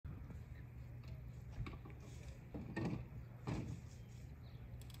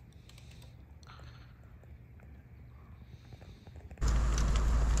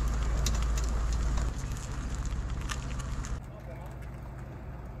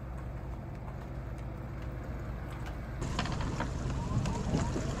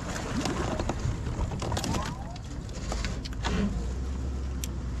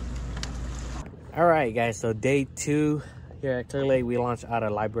All right, guys, so day 2 here at Clear Lake. We launched out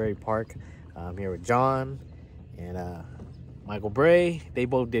of Library Park. Here with John and Michael Bray. They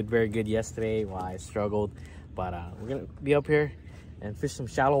both did very good yesterday while I struggled, but we're gonna be up here and fish some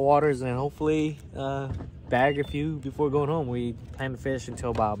shallow waters and hopefully bag a few before going home. We plan to fish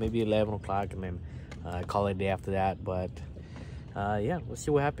until about maybe 11 o'clock and then call it a day after that. But yeah, we'll see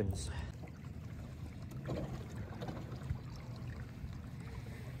what happens.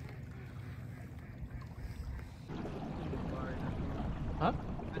 Huh?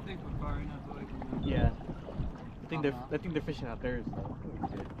 I think we're far enough away from them. Yeah. I think they're fishing out there, so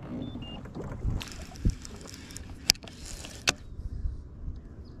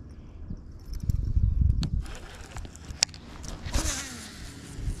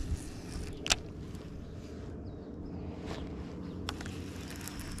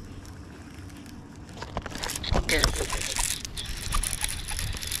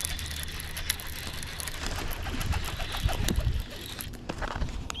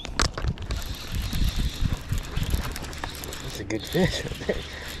that's a good fish right there.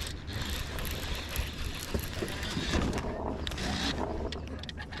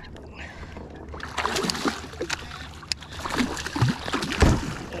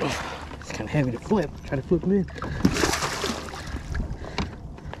 It's kind of heavy to flip. Try to flip him in.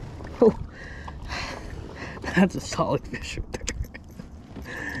 Oh, that's a solid fish right there.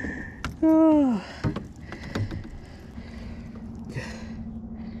 Oh.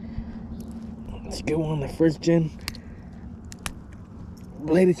 It's a good one, the first gen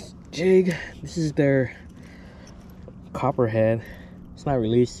bladed jig. This is their copperhead. It's not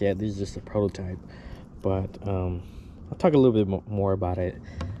released yet. This is just a prototype, but I'll talk a little bit more about it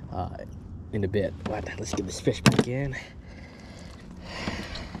in a bit. But let's get this fish back in.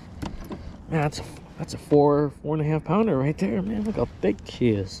 Man, that's a 4.5 pounder right there, man. Look how thick she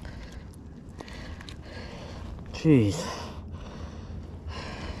is. Jeez.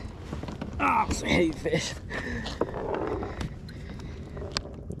 Oh, it's a heavy fish.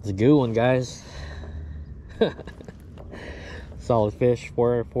 It's a good one, guys. Solid fish,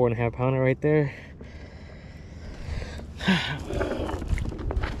 4.5 pounder right there.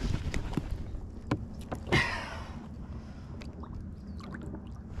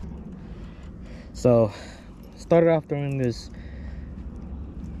 So, started off throwing this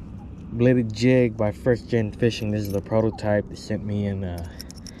bladed jig by First Gen Fishing. This is the prototype they sent me, and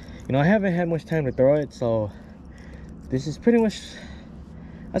you know, I haven't had much time to throw it, so this is pretty much,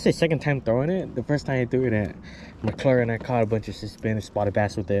 I'd say, second time throwing it. The first time I threw it at McLaren, I caught a bunch of suspended and spotted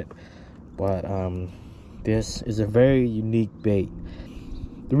bass with it. But this is a very unique bait.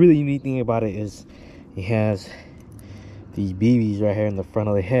 The really unique thing about it is it has these BBs right here in the front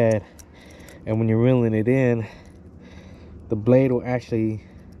of the head, and when you're reeling it in, the blade will actually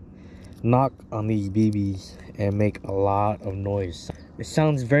knock on these BBs and make a lot of noise. It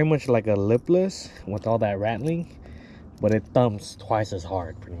sounds very much like a lipless with all that rattling, but it thumps twice as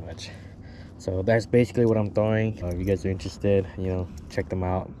hard, pretty much. So that's basically what I'm throwing. If you guys are interested, you know, check them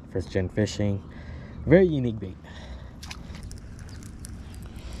out. First Gen Fishing. Very unique bait.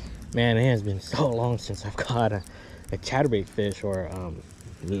 Man, it has been so long since I've caught a chatterbait fish or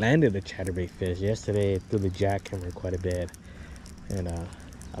landed a chatterbait fish. Yesterday I threw the jackhammer quite a bit, and I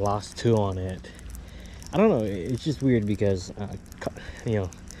lost 2 on it. I don't know, it's just weird because you know,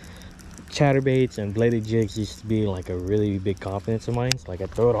 chatterbaits and bladed jigs used to be like a really big confidence of mine. So, like, I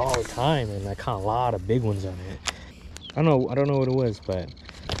throw it all the time, and I caught a lot of big ones on it. I don't know what it was, but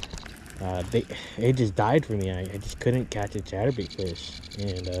it just died for me. I just couldn't catch a chatterbait fish,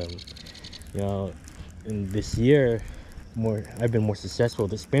 and you know, in this year, I've been more successful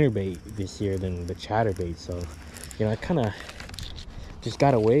with the spinnerbait this year than the chatterbait. So, you know, I kind of just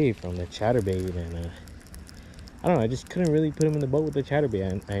got away from the chatterbait, and I don't know, I just couldn't really put him in the boat with the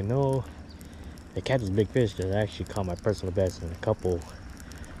chatterbait. I know it catches big fish. I actually caught my personal best and a couple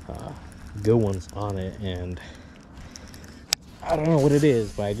good ones on it, and I don't know what it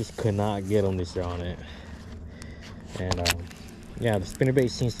is, but I just could not get them this year on it. And yeah, the spinnerbait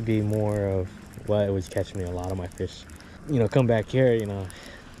seems to be more of what was catching me a lot of my fish. You know, come back here, you know,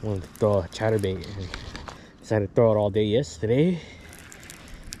 wanted to throw a chatterbait and decided to throw it all day yesterday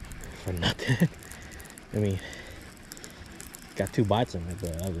for nothing. I mean, got 2 bites on it,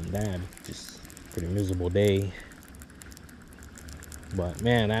 but other than that, just pretty miserable day. But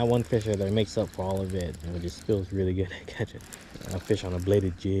man, that one fish right there makes up for all of it, and it just feels really good to catch it. A fish on a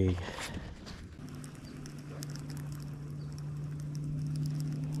bladed jig.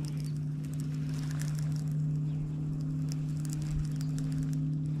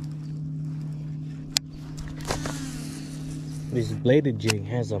 This bladed jig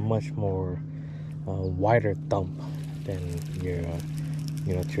has a much more wider thump than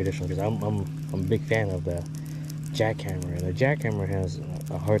your traditional. Because I'm a big fan of the jackhammer, and the jackhammer has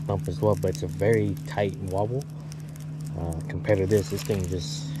a hard thump as well, but it's a very tight wobble. Compared to this thing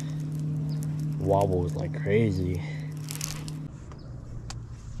just wobbles like crazy.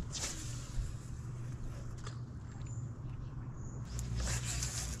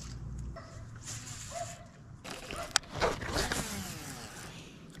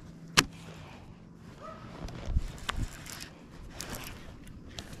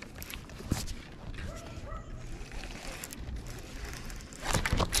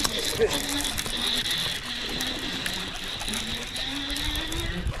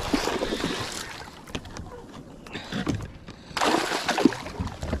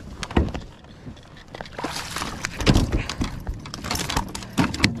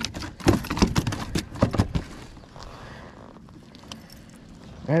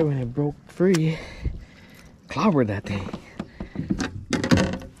 Right when it broke free, clobbered that thing.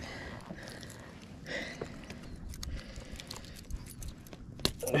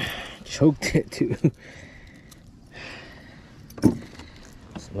 Choked it too.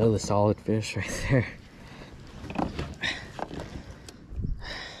 It's another solid fish right there.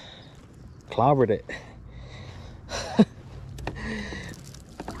 Clobbered it.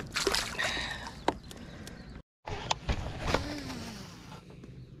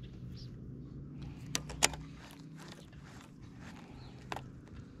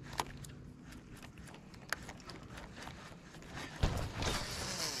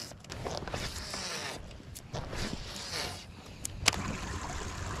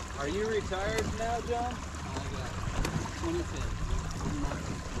 Are you retired now, John? I got 25.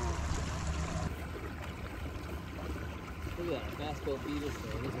 Look at that fastball beatus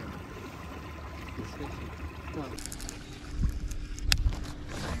there. Look at that. He's fishing. Come on.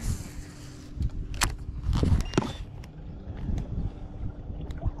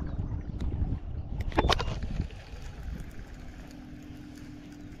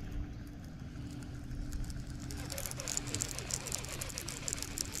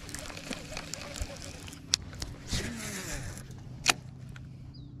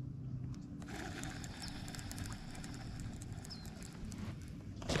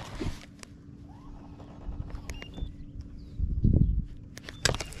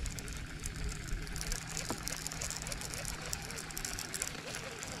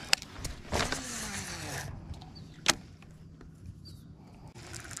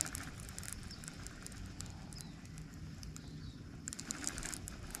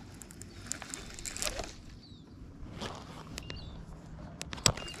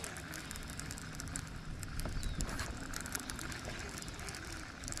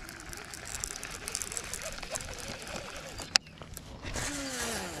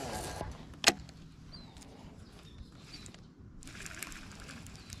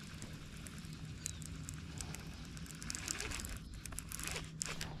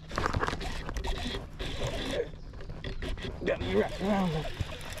 Got me wrapped around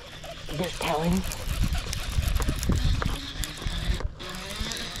the bit paling.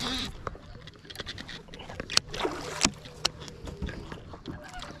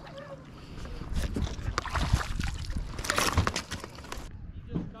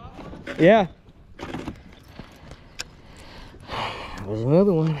 Yeah. There's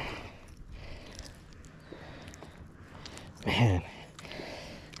another one. Man,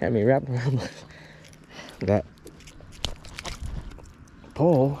 got me wrapped around that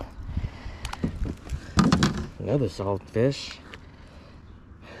pole. Another solid fish.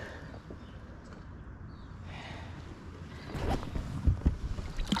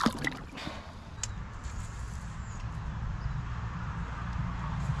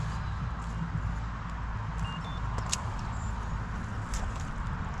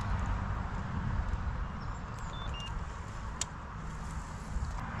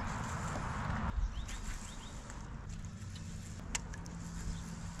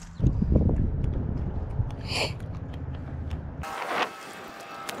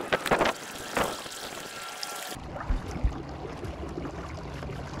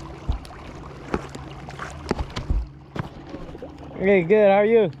 Okay, good. How are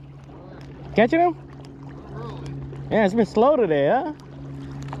you? Catching them? Early. Yeah, it's been slow today, huh?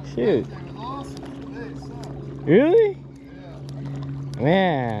 Shoot. Wednesday was awesome. Today sucked. Really? Yeah.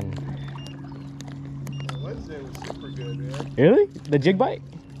 Man. Wednesday was super good, man. Really? The jig bite?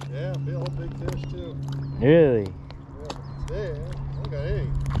 Yeah, all big fish too. Really? Yeah, but today, I don't got any.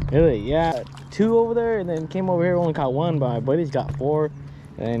 Really? Yeah. 2 over there, and then came over here, only caught 1, but my buddy's got 4,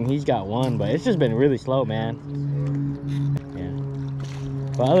 and he's got 1, but it's just been really slow, man. Yeah.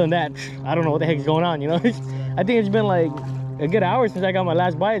 But other than that, I don't know what the heck's going on, you know? I think it's been like a good hour since I got my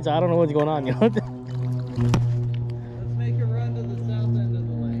last bite, so I don't know what's going on, you know? Let's make a run to the south end of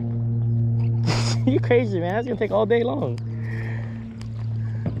the lake. You crazy, man. That's gonna take all day long.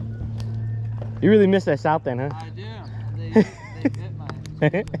 You really miss that south end, huh? I do. They bit mine.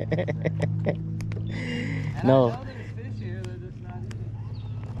 And No. I know there's fish here, they're just not eating.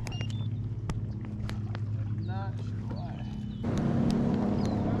 I'm not sure why.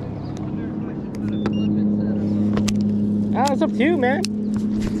 I wonder if I should put a flippin' set or something. Ah, it's up to you, man.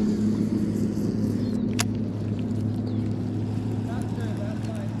 Not sure, that's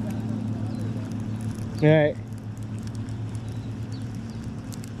why it's down on the other. All right.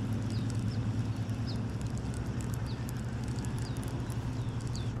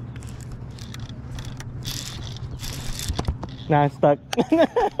 Nah, it's stuck.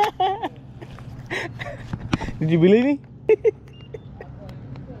 Did you believe me?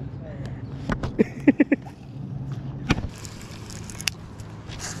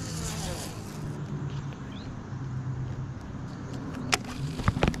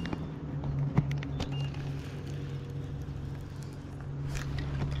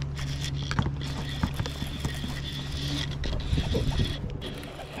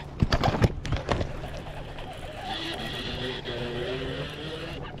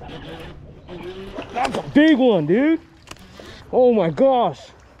 That's a big one, dude. Oh my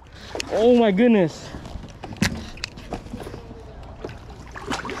gosh. Oh my goodness.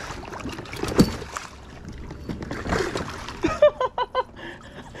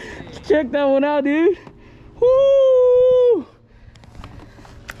 Check that one out, dude. Woo!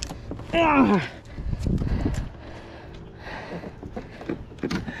 Ah.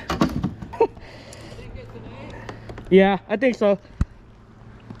 Yeah, I think so.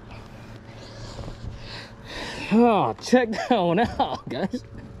 Oh, check that one out, guys.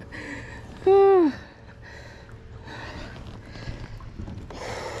 I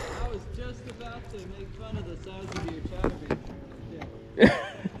was just about to make fun of the size of your chatterbait.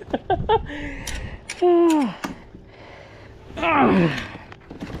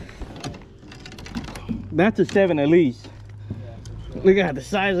 That's a 7 at least. Yeah, for sure. Look at the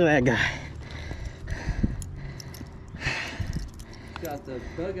size of that guy. Got the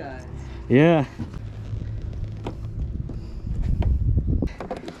bug eyes. Yeah.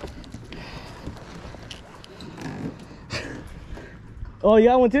 Oh, you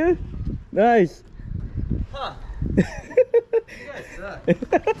got one too? Nice. Huh. You guys suck.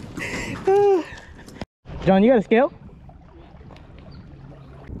 John, you got a scale?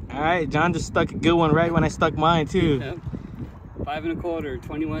 All right, John just stuck a good one right when I stuck mine too. Yep. 5 1/4,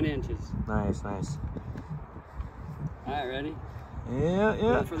 21 inches. Nice, nice. All right, ready? Yeah, yeah.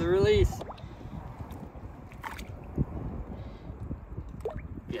 Go for the release.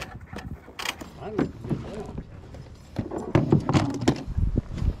 Yeah. I'm good down.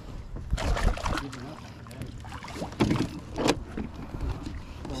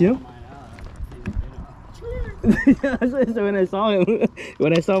 See him? Yeah, so when I saw him,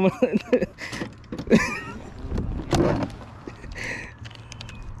 when I saw him.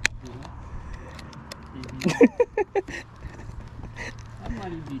 That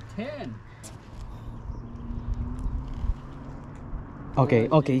might even be 10. Okay,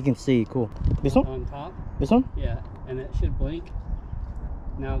 okay, you can see. Cool. This one? On top? This one? Yeah, and it should blink.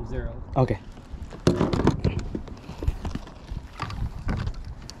 Now it's 0. Okay.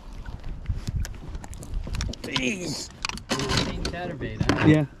 Jeez. Chatterbait, huh?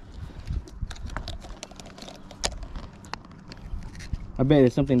 Yeah. I bet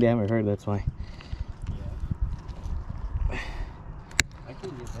it's something they haven't heard, that's why. Yeah. I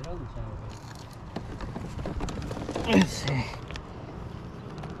can get that on the chatterbait. Let's see.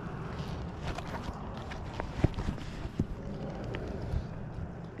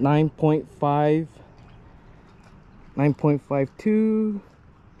 .5, 9.52,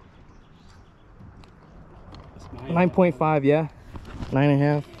 9.5, yeah,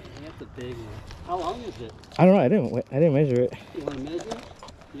 9.5. That's a big one. How long is it? I don't know. I didn't measure it. You want to measure it?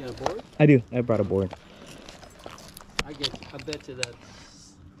 You got a board? I do. I brought a board. I bet you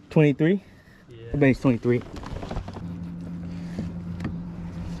that's 23. yeah. I bet it's 23.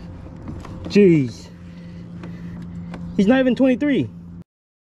 Jeez. He's not even 23.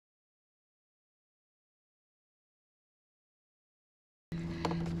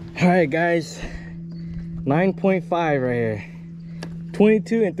 All right, guys. 9.5 right here.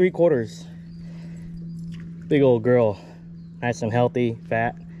 22 3/4. Big old girl. Nice and healthy,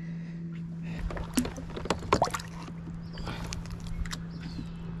 fat.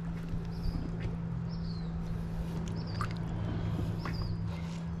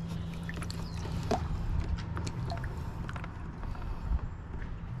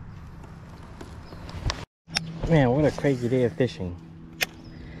 Man, what a crazy day of fishing.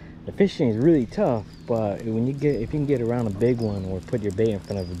 The fishing is really tough, but when you get, if you can get around a big one or put your bait in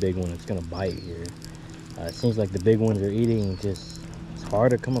front of a big one, it's gonna bite here. It seems like the big ones are eating, just it's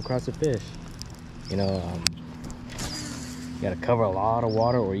hard to come across a fish. You know, you gotta cover a lot of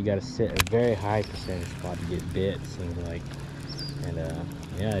water, or you gotta sit a very high percentage spot to get bit, it seems like. And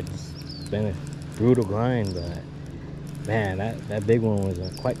yeah, it's been a brutal grind, but man, that big one was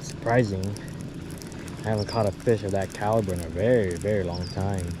quite surprising. I haven't caught a fish of that caliber in a very, very long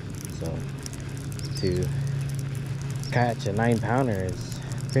time. So to catch a 9-pounder is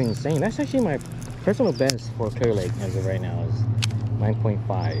pretty insane. That's actually my personal best for Clear Lake as of right now, is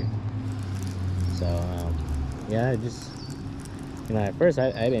 9.5. So yeah, just, you know, at first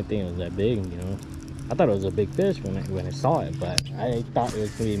I didn't think it was that big. You know, I thought it was a big fish when I saw it, but I thought it was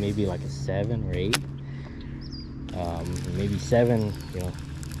gonna be maybe like a 7 or 8, maybe 7. You know,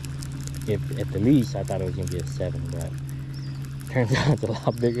 if at the least I thought it was gonna be a 7, but turns out it's a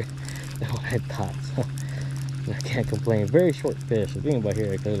lot bigger than what I thought. So I can't complain. Very short fish. The thing about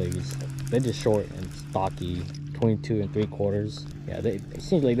here at Clear Lake is they're just short and stocky, 22 3/4. Yeah, it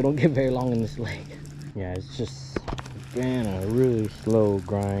seems like they don't get very long in this lake. Yeah, it's just been a really slow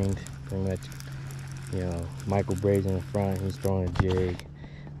grind. Pretty much, you know, Michael Bray's in the front, he's throwing a jig,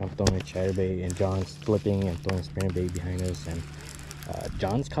 I'm throwing a chatterbait, and John's flipping and throwing a spinnerbait behind us. And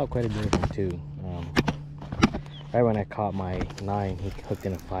John's caught quite a bit of them too. Right when I caught my 9, he hooked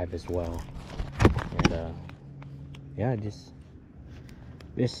in a 5 as well. And yeah, just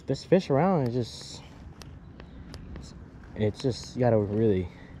this fish around is it's just, you gotta really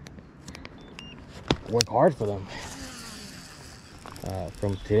work hard for them.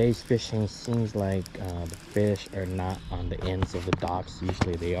 From today's fishing, seems like the fish are not on the ends of the docks.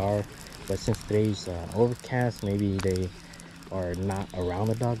 Usually they are, but since today's overcast, maybe they are not around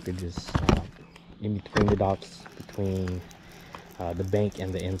the dock. They're just in between the docks, between the bank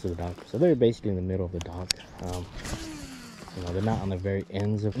and the ends of the dock. So they're basically in the middle of the dock. You know, they're not on the very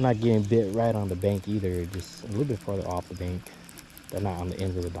ends of, not getting bit right on the bank either, just a little bit farther off the bank. They're not on the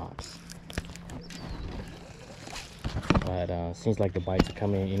ends of the docks. But seems like the bites are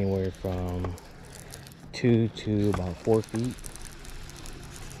coming anywhere from 2 to about 4 feet.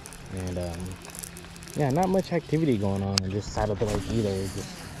 And yeah, not much activity going on this side of the lake either.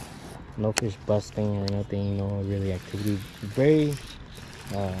 Just no fish busting or nothing, no really activity. Very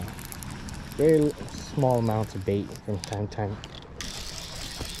very small amounts of bait from time to time.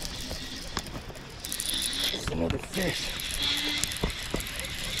 There's another fish.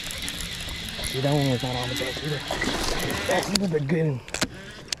 See, that one was not on the bank either. That's another good one.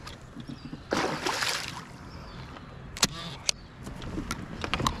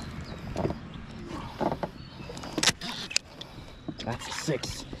 That's a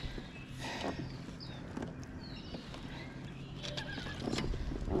 6.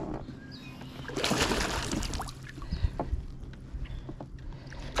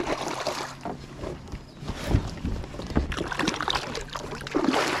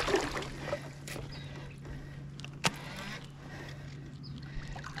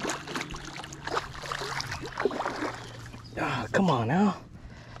 Oh, come on now.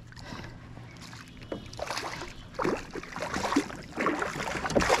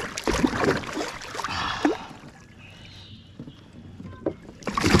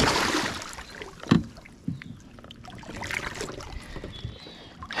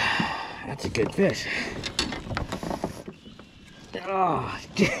 That's a good fish. Oh,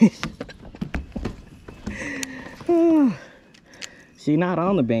 jeez. See, not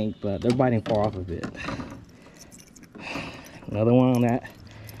on the bank, but they're biting far off of it. Another one on that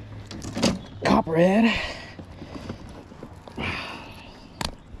copperhead.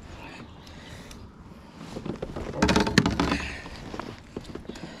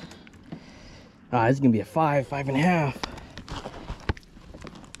 Ah, this is gonna be a 5, 5.5.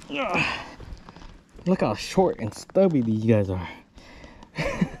 Look how short and stubby these guys are.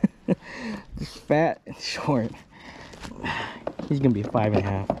 Just fat and short. He's gonna be a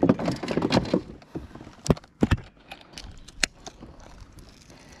 5.5.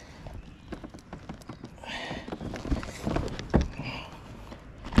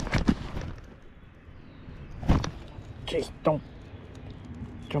 Chase, don't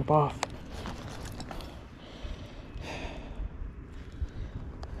jump off.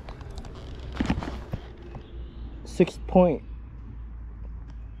 Six point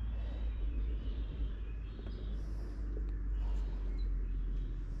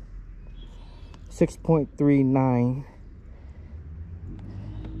 6.39.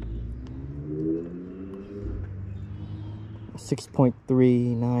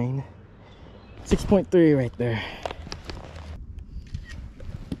 6.3 right there.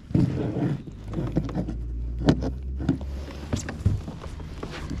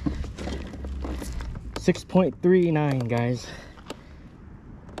 .39, guys.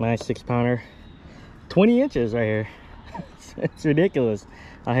 Nice 6-pounder. 20 inches right here. It's ridiculous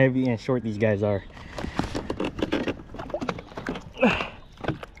how heavy and short these guys are.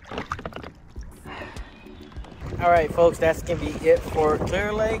 All right, folks, that's gonna be it for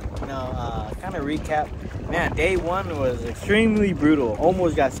Clear Lake. You know, kind of recap. Man, day one was extremely brutal.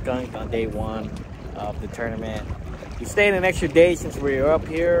 Almost got skunked on day one of the tournament. We stayed an extra day since we were up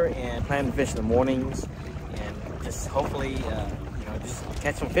here and planned to fish in the mornings and just hopefully, you know, just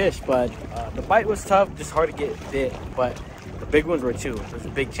catch some fish. But the bite was tough, just hard to get bit. But the big ones were too. There's a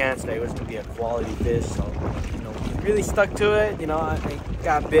big chance that it was gonna be a quality fish. So, you know, we really stuck to it. You know, I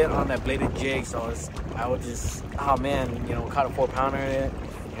got bit on that bladed jig, so I was just, oh man, you know, caught a 4-pounder in it.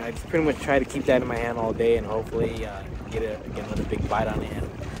 You know, I just pretty much tried to keep that in my hand all day and hopefully get another big bite on it. And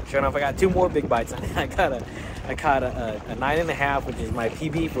sure enough, I got 2 more big bites on it. I caught a 9.5, which is my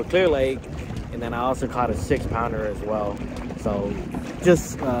PB for Clear Lake, and then I also caught a 6-pounder as well. So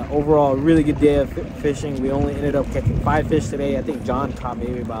just overall, really good day of fishing. We only ended up catching 5 fish today. I think John caught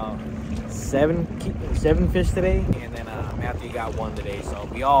maybe about 7 fish today, and then Matthew got 1 today. So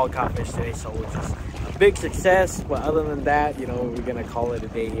we all caught fish today, so which is a big success. But other than that, you know, we're gonna call it a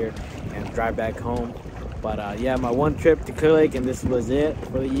day here and drive back home. But yeah, my 1 trip to Clear Lake, and this was it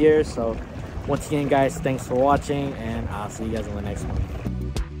for the year. So once again, guys, thanks for watching, and I'll see you guys on the next one.